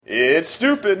It's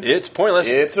stupid. It's pointless.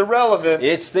 It's irrelevant.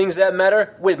 It's Things That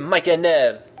Matter with Mike and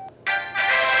Nev.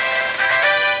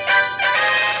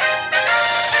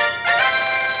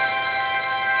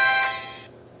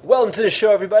 Welcome to the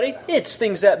show, everybody. It's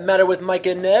Things That Matter with Mike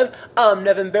and Nev. I'm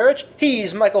Nevin Barrich.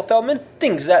 He's Michael Feldman.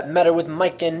 Things That Matter with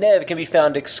Mike and Nev can be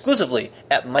found exclusively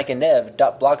at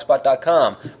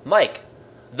mikeandnev.blogspot.com. Mike,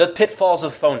 the pitfalls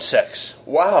of phone sex.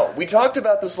 Wow, we talked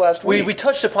about this last week. We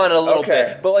touched upon it a little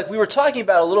bit, but we were talking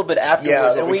about it a little bit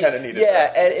afterwards. Yeah, and we kind of needed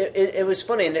that. that. And it was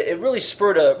funny, and it really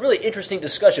spurred a really interesting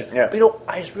discussion. Yeah. But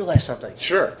I just realized something.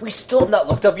 Sure. We still have not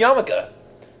looked up yarmulke.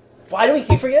 Why do we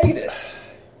keep forgetting this?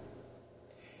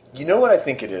 You know what I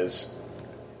think it is?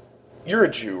 You're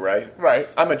a Jew, right? Right.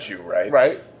 I'm a Jew, right?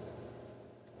 Right.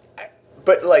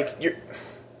 But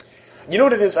you know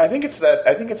what it is? I think it's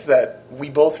that we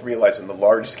both realize in the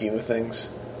large scheme of things,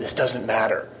 this doesn't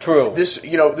matter. True. This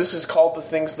is called the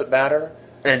things that matter.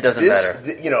 And it doesn't matter.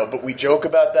 But we joke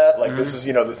about that. This is,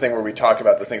 the thing where we talk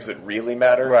about the things that really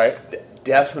matter. Right.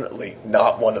 Definitely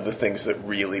not one of the things that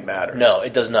really matters. No,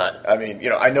 it does not. I mean,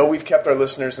 I know we've kept our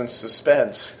listeners in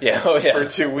suspense for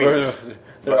 2 weeks.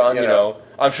 They're on,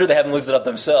 I'm sure they haven't looked it up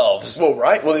themselves. Well,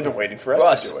 right. Well, they've been waiting for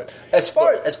us to do it. As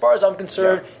far as I'm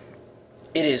concerned,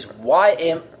 it is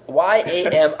YAMIKA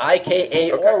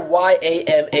Okay. or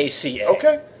YAMACA.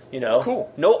 Okay.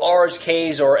 Cool. No R's,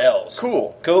 K's, or L's.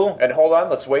 Cool. And hold on,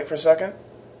 let's wait for a second.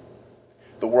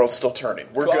 The world's still turning.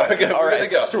 We're good. We're All right,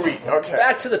 good to go. Sweet. Okay.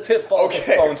 Back to the pitfalls of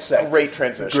phone sex. Great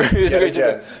transition. Great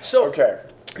again. So, okay.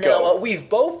 Now, we've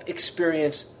both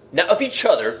experienced, now of each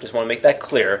other, just want to make that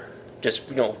clear, just,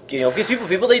 because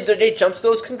people they jump to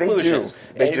those conclusions.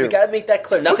 They do. We got to make that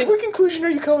clear. What conclusion are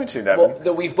you coming to, Nevin? Well,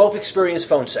 that we've both experienced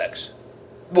phone sex.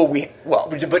 But now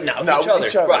with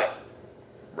each other.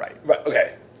 Right.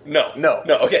 Okay. No.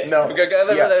 Okay. No. Okay.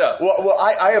 That up. Well,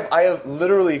 I have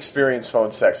literally experienced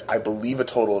phone sex. I believe a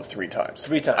total of 3 times.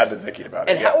 3 times. I've been thinking about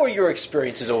it. And how are your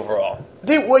experiences overall?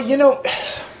 They were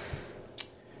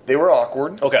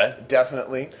awkward. Okay.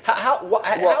 Definitely. How were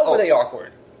they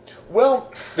awkward?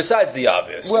 Well, besides the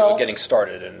obvious, getting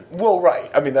started and right.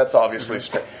 I mean, that's obviously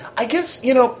straight. I guess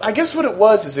what it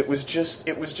was is it was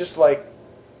just like,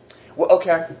 well,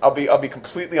 okay. I'll be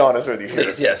completely honest with you here.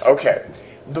 Please, yes. Okay.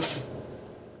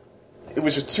 It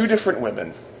was with 2 different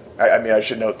women. I mean, I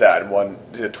should note that. One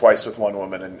did it twice with one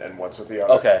woman and once with the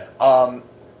other. Okay.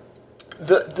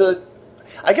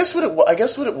 I guess what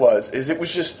it was is it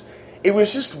was just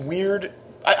weird.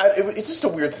 It's just a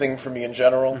weird thing for me in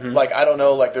general. Mm-hmm. I don't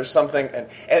know. There's something, and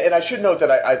I should note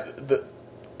that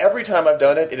every time I've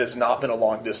done it, it has not been a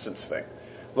long distance thing.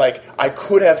 I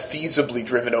could have feasibly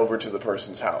driven over to to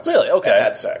house. Really? Okay. And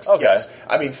had sex. Okay. Yes.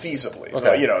 I mean, feasibly.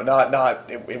 Okay.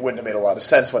 It wouldn't have made a lot of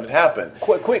sense when it happened.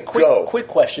 Quick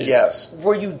question. Yes.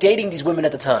 Were you dating these women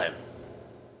at the time?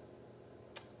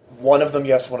 One of them,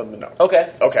 yes. One of them, no.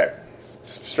 Okay.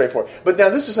 Straightforward. But now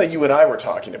this is something you and I were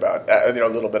talking about, a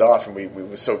little bit off, and we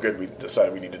was so good we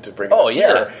decided we needed to bring it up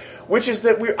here. Which is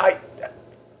that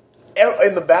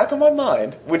in the back of my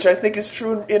mind, which I think is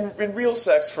true in real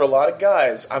sex for a lot of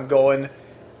guys, I'm going,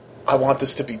 I want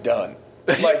this to be done.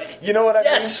 You know what I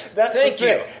mean? Yes. That's Thank the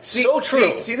thing. you. See,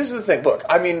 true. See, this is the thing. Look,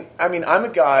 I mean, I'm a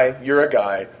guy. You're a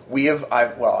guy.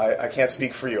 I can't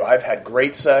speak for you. I've had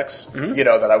great sex. Mm-hmm.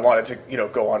 That I wanted to,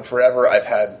 go on forever. I've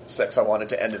had sex I wanted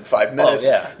to end in 5 minutes.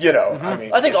 Oh, yeah. Mm-hmm. I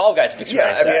mean, I think all guys have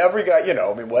experienced that. I mean, every guy.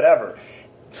 Whatever.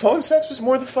 Phone sex was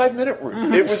more the 5-minute route.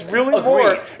 Mm-hmm. It was really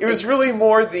more. It was really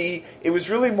more the.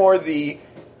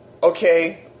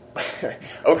 Okay,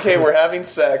 we're having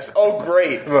sex. Oh,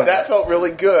 great! Right. That felt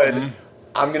really good. Mm-hmm.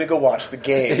 I'm gonna go watch the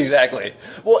game. Exactly.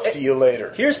 Well, see you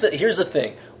later. Here's the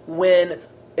thing.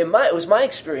 It was my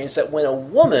experience that when a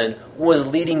woman was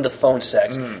leading the phone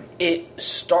sex, it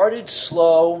started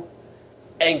slow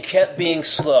and kept being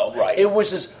slow. Right. It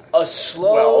was just a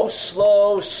slow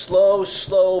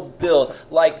build.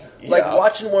 Like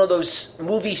watching one of those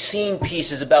movie scene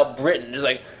pieces about Britain. It's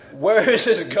like, where is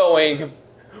this going?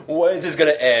 When is this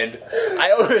going to end? I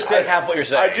don't understand half what you're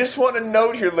saying. I just want to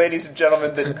note here, ladies and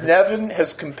gentlemen, that Nevin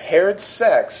has compared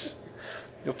sex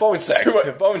phone sex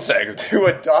to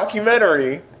a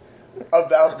documentary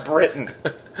about Britain.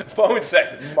 Phone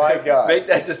sex. My God. Make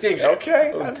that distinction.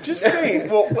 Okay, I'm just saying.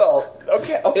 Well,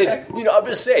 okay. I'm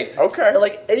just saying. Okay.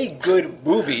 Like any good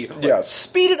movie, yes.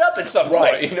 Speed it up at some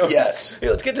point. Yes.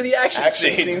 Let's get to the action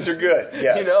scenes. Action scenes are good.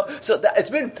 Yes. So it's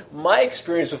been my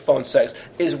experience with phone sex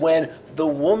is when the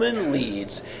woman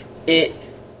leads, it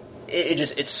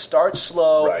starts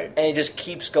slow and it just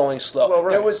keeps going slow. Well,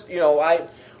 right. There was, before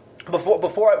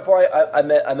I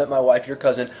met my wife, your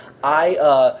cousin,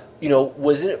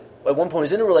 was in at one point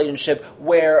was in a relationship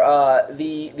where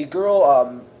the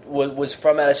girl was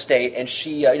from out of state, and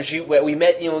we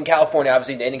met in California,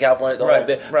 obviously dating in California the whole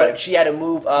bit, but she had to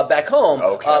move back home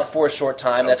for a short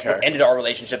time. That's what ended our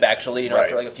relationship actually,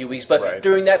 after like a few weeks. But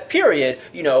during that period,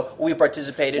 we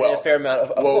participated in a fair amount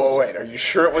of. Wait, are you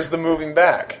sure it was the moving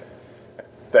back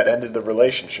that ended the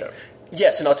relationship?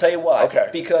 Yes, and I'll tell you why. Okay,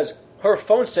 because her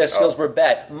phone sex skills were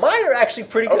bad. Mine are actually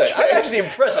pretty good. I'm actually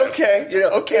impressive.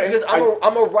 Because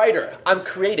I'm a writer. I'm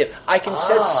creative. I can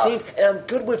set scenes, and I'm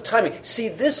good with timing. See,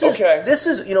 this is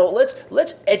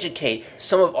let's educate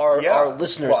some of our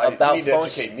listeners about you need phone. To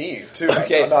educate me too.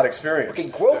 I'm not experienced. Okay,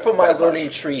 grow from my learning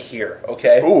tree here.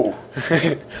 Okay. Ooh.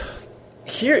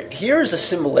 Here's a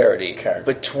similarity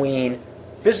between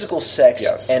physical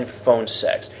sex and phone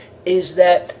sex. Is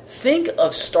that think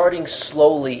of starting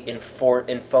slowly in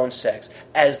phone sex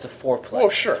as the foreplay. Oh,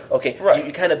 sure. Okay, right.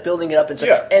 You're kind of building it up and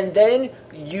stuff, and then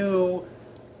you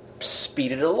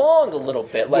speed it along a little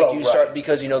bit, start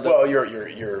because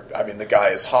you're. I mean, the guy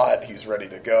is hot. He's ready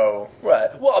to go. Right.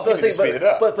 Well, speed it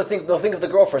up. But think of the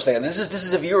girl for a second. This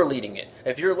is if you're leading it.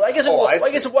 If you're, I guess you're right.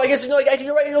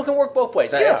 It can work both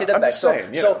ways. I take that back.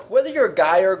 So whether you're a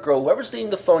guy or a girl, whoever's leading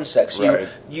the phone sex,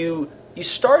 you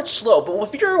start slow,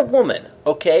 but if you're a woman,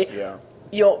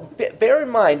 bear in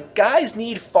mind, guys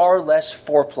need far less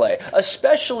foreplay,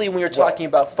 especially when you're talking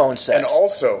about phone sex. And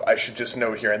also, I should just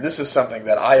note here, and this is something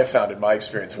that I have found in my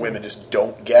experience, women just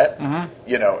don't get, and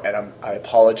I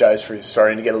apologize for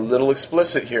starting to get a little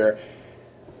explicit here.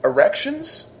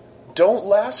 Erections don't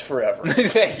last forever.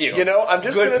 Thank you. I'm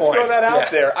just going to throw that out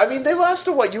there. I mean, they last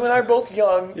a while. You and I are both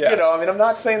young. I mean, I'm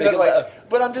not saying that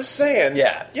but I'm just saying.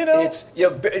 It's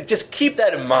just keep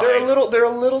that in mind. They're a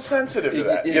little sensitive to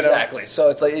that. Exactly.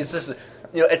 So it's just.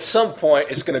 At some point,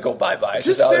 it's going to go bye-bye.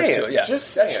 Just saying.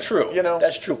 Just saying. That's true.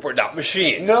 That's true. We're not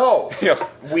machines. No.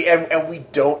 We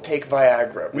don't take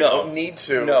Viagra. We don't need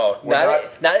to. No.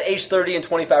 Not at age 30 and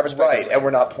 25 respectively. Right. And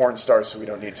we're not porn stars, so we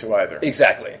don't need to either.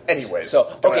 Exactly. Anyways,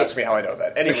 don't ask me how I know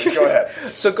that. Anyways, go ahead.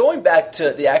 So going back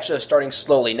to the action of starting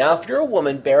slowly. Now, if you're a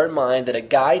woman, bear in mind that a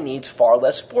guy needs far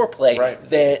less foreplay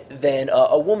than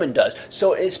a woman does.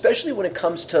 So especially when it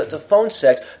comes to phone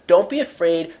sex, don't be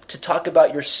afraid to talk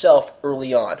about yourself early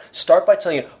on. Start by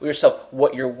telling yourself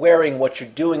what you're wearing, what you're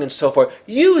doing, and so forth.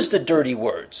 Use the dirty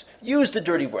words.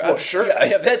 Well, sure.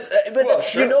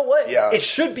 Sure. You know what? Yeah. It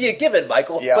should be a given,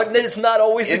 Michael, but it's not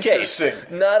always the case.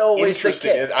 Not always the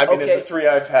case. I mean, in the three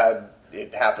I've had,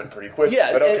 it happened pretty quickly.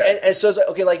 Yeah, but okay. And so it's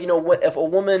like, if a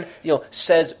woman,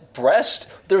 says breast,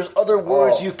 there's other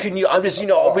words you can use. I'm just,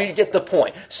 we get the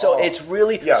point. So it's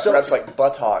really... Yeah, perhaps like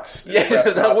buttocks. Yeah,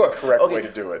 that's not the correct way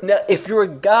to do it. Now, if you're a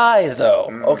guy,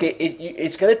 though,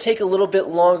 it's going to take a little bit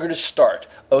longer to start.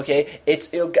 Okay, it's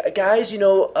guys.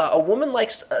 A woman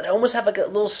likes almost have like a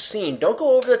little scene. Don't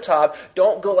go over the top.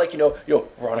 Don't go like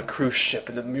we're on a cruise ship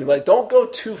and don't go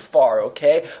too far.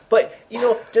 Okay, but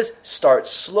just start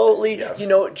slowly. Yes.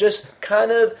 Just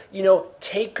kind of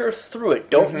take her through it.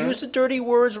 Don't use the dirty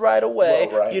words right away.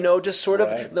 Well, right. Just sort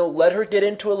of let her get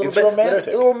into a little bit.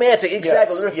 Romantic. Romantic,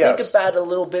 exactly. Let her think about it a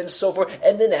little bit and so forth.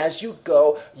 And then as you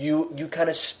go, you kind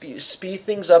of speed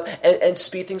things up and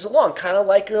speed things along, kind of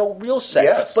like real sex.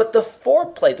 Yes. But the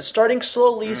foreplay, the starting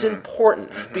slowly is important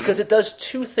because it does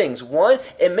two things. One,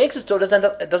 it makes it so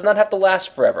it does not have to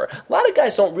last forever. A lot of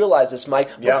guys don't realize this, Mike,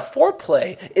 but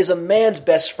foreplay is a man's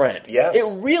best friend. Yes.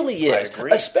 It really is. I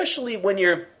agree. Especially when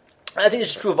you're... I think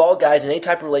it's true of all guys in any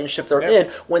type of relationship they're in.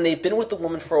 When they've been with the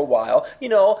woman for a while,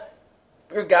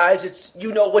 your guys, it's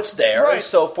what's there and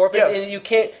so forth. Yes. And you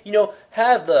can't,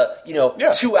 have the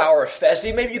 2-hour fest.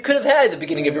 Maybe you could have had at the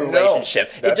beginning of your relationship.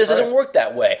 It just doesn't work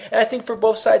that way. And I think for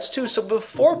both sides too. So with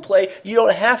foreplay, you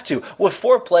don't have to. With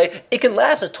foreplay, it can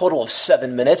last a total of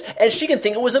 7 minutes, and she can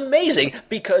think it was amazing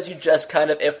because you just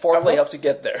kind of if foreplay helps you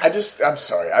get there. I'm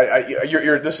sorry.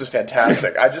 This is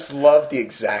fantastic. I just love the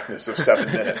exactness of 7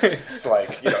 minutes. It's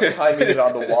like timing it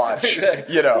on the watch.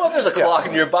 Well, if there's a clock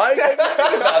nearby, you gotta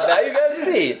think about that. You gotta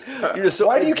see.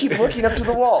 Why do you keep looking up to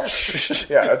the wall?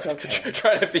 Yeah, that's okay.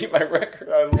 Trying to beat my record.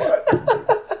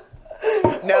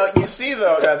 Now, you see,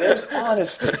 though, there's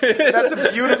honesty. That's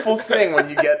a beautiful thing when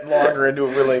you get longer into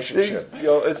a relationship.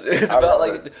 It's about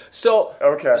like... So,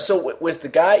 okay. So with the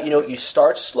guy, you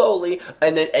start slowly,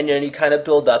 and then you kind of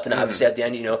build up, and obviously at the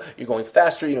end, you're going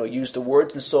faster, use the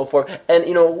words and so forth. And,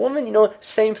 a woman,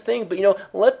 same thing, but,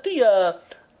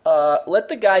 let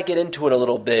the guy get into it a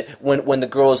little bit when the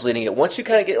girl is leading it. Once you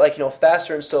kind of get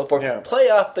faster and so forth, play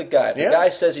off the guy. The guy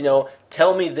says,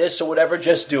 tell me this or whatever,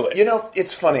 just do it.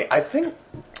 It's funny. I think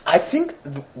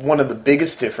one of the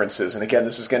biggest differences, and again,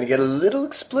 this is going to get a little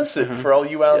explicit for all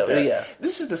you out there. Yeah.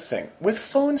 This is the thing. With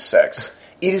phone sex,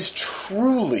 it is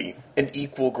truly an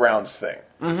equal grounds thing.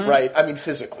 right? I mean,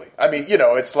 physically. I mean,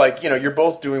 it's like, you're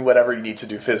both doing whatever you need to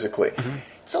do physically.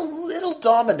 It's a little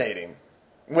dominating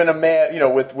when a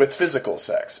man, with physical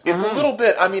sex. It's a little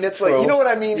bit, I mean, it's True. like, you know what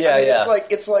I mean? Yeah, I mean, yeah.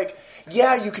 it's like,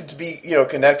 yeah, you could be,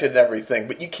 connected and everything,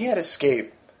 but you can't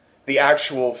escape the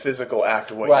actual physical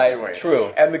act of what you're doing.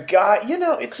 True. And the guy,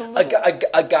 it's a little...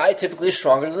 A guy typically is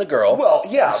stronger than the girl. Well,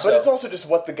 yeah, so. but it's also just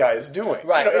what the guy is doing.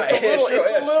 Right, It's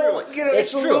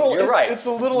a little, You're right. It's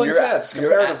a little intense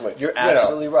comparatively. You're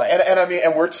absolutely right. And I mean,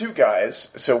 and we're two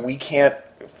guys, so we can't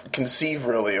conceive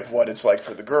really of what it's like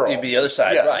for the girl. You'd be the other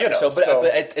side, Yeah, right?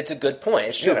 But it's a good point.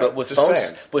 It's true. But with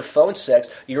phone sex,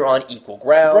 you're on equal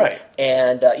ground, right?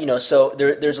 And so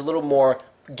there's a little more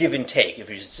give and take, if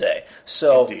you should say.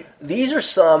 So Indeed. These are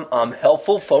some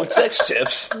helpful phone sex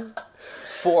tips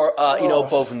for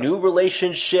both new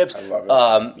relationships, I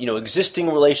love it. existing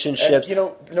relationships.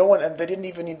 And, no one, and they didn't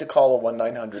even need to call a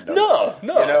 1-900 number.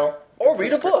 No. Or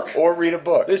read a book. Or read a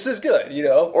book. This is good,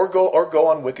 Or go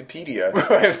on Wikipedia,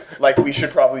 Right. like we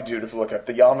should probably do to look up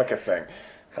the yarmulke thing.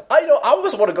 I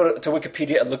always want to go to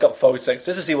Wikipedia and look up phone sex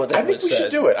just to see what the I think we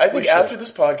should do it. I think after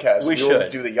this podcast, we'll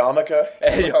do the yarmulke.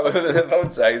 And phone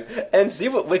sex and see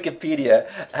what Wikipedia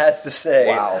has to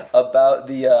say about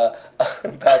the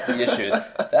issues.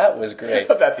 That was great.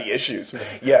 About the issues.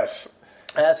 Yes.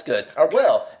 That's good. Okay.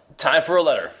 Well, time for a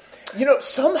letter.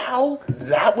 Somehow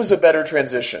that was a better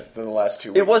transition than the last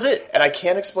 2 weeks. It was it? And I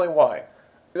can't explain why.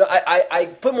 I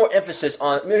put more emphasis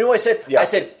on... You know what I said? Yeah. I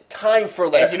said time for a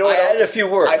letter. And you know what I else? added a few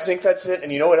words. I think that's it.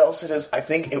 And you know what else it is? I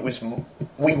think it was...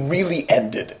 We really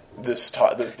ended these two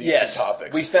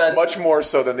topics. We found... Much more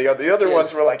so than the other. The other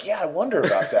ones were like, I wonder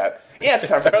about that. Yeah, it's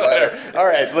time for a letter. All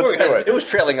right, let's do it. It was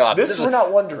trailing off. We're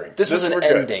not wondering. This was an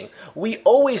ending. We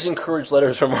always encourage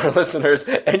letters from our listeners,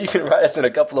 and you can write us in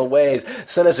a couple of ways.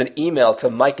 Send us an email to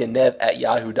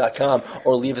mikeandnev@yahoo.com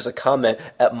or leave us a comment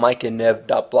at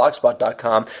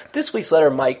mikeandnev.blogspot.com. This week's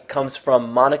letter, Mike, comes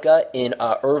from Monica in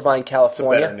Irvine,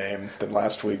 California. It's a better name than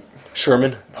last week.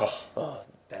 Sherman. Oh,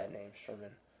 bad name, Sherman.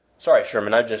 Sorry,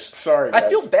 Sherman. Sorry, guys. I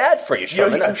feel bad for you,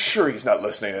 Sherman. I'm sure he's not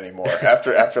listening anymore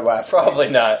after last Probably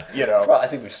week. not. I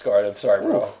think we've scarred him. Sorry,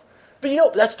 bro.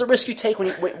 But that's the risk you take when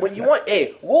you want.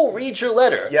 Hey, we'll read your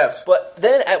letter. Yes. But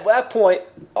then at that point,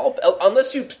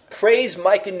 unless you praise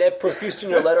Mike and Ned profusely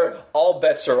in your letter, all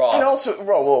bets are off. And also,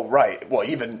 right. Well,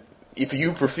 even if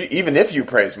you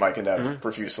praise Mike and Ned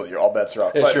profusely, all bets are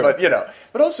off.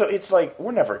 But also, it's like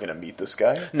we're never going to meet this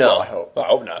guy. No, well, I hope. I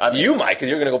hope not. You might, because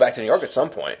you're going to go back to New York at some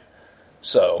point.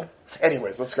 So.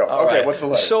 Anyways, let's go. All okay, right. What's the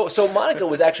letter? So Monica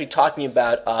was actually talking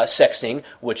about sexting,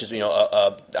 which is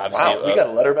obviously. Wow, we got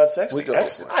a letter about sexting.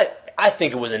 Excellent. I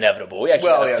think it was inevitable. We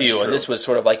actually had a few, and this was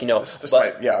sort of like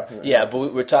but we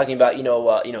were talking about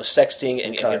sexting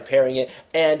and comparing it,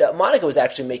 and Monica was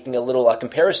actually making a little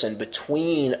comparison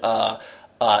between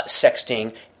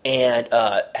sexting and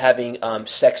having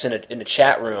sex in a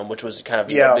chat room, which was kind of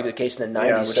big the case in the 90s.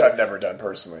 Yeah, which I've never done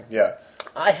personally. Yeah.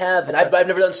 I have, and I've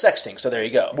never done sexting, so there you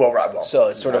go. Well, right. Well, so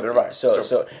it's sort of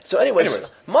so. Anyways,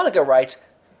 Monica writes,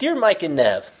 "Dear Mike and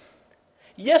Nev,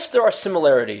 yes, there are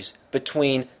similarities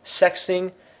between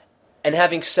sexting and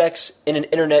having sex in an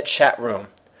internet chat room,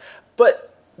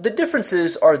 but the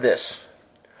differences are this: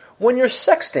 when you're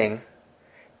sexting,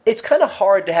 it's kind of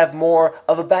hard to have more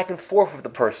of a back and forth with the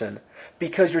person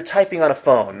because you're typing on a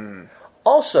phone.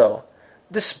 Also,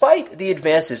 despite the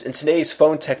advances in today's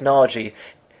phone technology,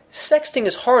 sexting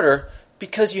is harder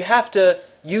because you have to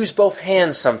use both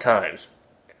hands sometimes.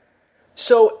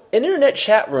 So an internet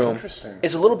chat room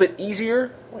is a little bit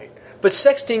easier, but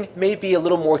sexting may be a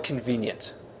little more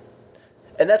convenient."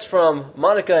 And that's from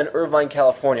Monica in Irvine,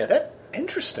 California.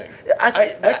 Interesting.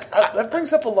 That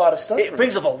brings up a lot of stuff. It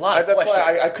brings up a lot of questions.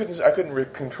 That's why I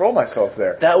couldn't control myself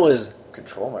there. That was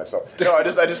control myself. No, I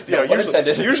just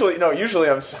usually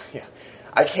I'm. Yeah.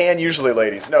 I can usually,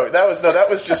 ladies. That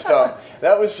was just I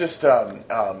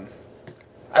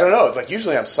don't know. It's like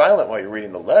usually I'm silent while you're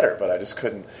reading the letter, but I just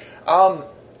couldn't.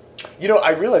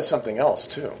 I realized something else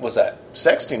too. What's that?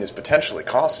 Sexting is potentially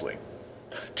costly.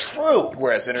 True.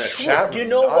 Whereas internet chat,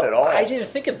 not at all. I didn't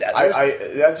think of that.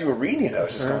 As you were reading it, I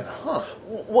was just going, huh.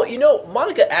 Well,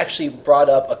 Monica actually brought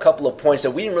up a couple of points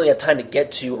that we didn't really have time to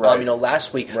get to,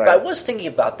 last week. Right. But I was thinking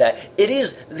about that. It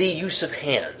is the use of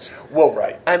hands. Well,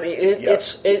 right. I mean,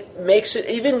 it makes it,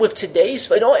 even with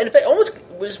today's, in fact, almost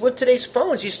with today's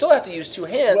phones, you still have to use two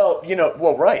hands.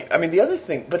 Well, right. I mean, the other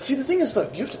thing, but see, the thing is,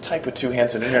 you have to type with two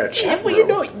hands in internet chat room.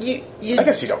 I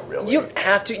guess you don't really. You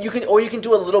have to. You can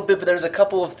do a little bit, but there's a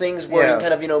couple of things where you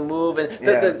can kind of move, and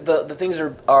the things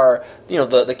are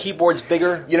the keyboard's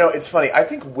bigger. It's funny. I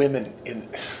think women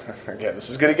again, this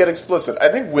is going to get explicit. I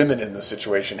think women in this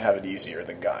situation have it easier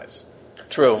than guys.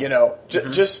 True.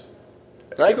 Just.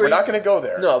 I agree. We're not going to go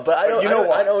there. No, but I know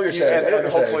what you're saying. And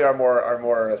hopefully our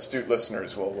more astute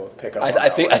listeners will pick up on that. I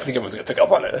think everyone's going to pick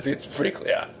up on it. I think it's pretty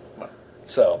clear.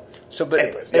 But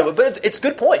anyway, but it's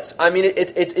good points. I mean,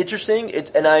 it's interesting.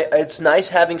 It's nice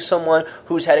having someone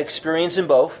who's had experience in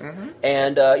both,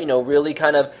 and really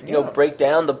kind of break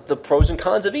down the pros and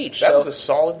cons of each. That was a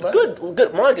solid letter.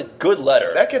 Good, more like a good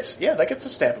letter. That gets a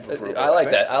stamp of approval. I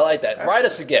like that. Absolutely. Write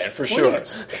us again for sure.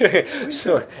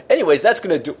 So, anyways, that's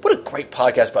gonna do. What a great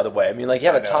podcast, by the way. I mean, you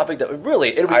have a topic that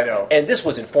really I know, and this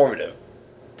was informative.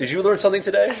 Did you learn something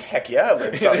today? Heck yeah, I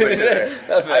learned something today.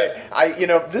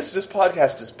 This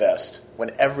podcast is best when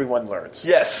everyone learns.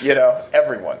 Yes.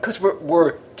 Everyone. Because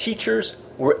we're teachers,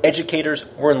 we're educators,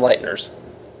 we're enlighteners.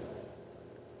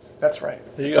 That's right.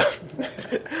 There you go.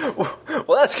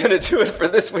 Well, that's going to do it for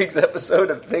this week's episode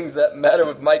of Things That Matter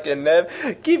with Mike and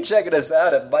Nev. Keep checking us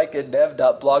out at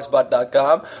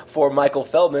mikeandnev.blogspot.com. For Michael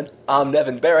Feldman, I'm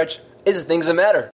Nevin Barrett. It's Things That Matter.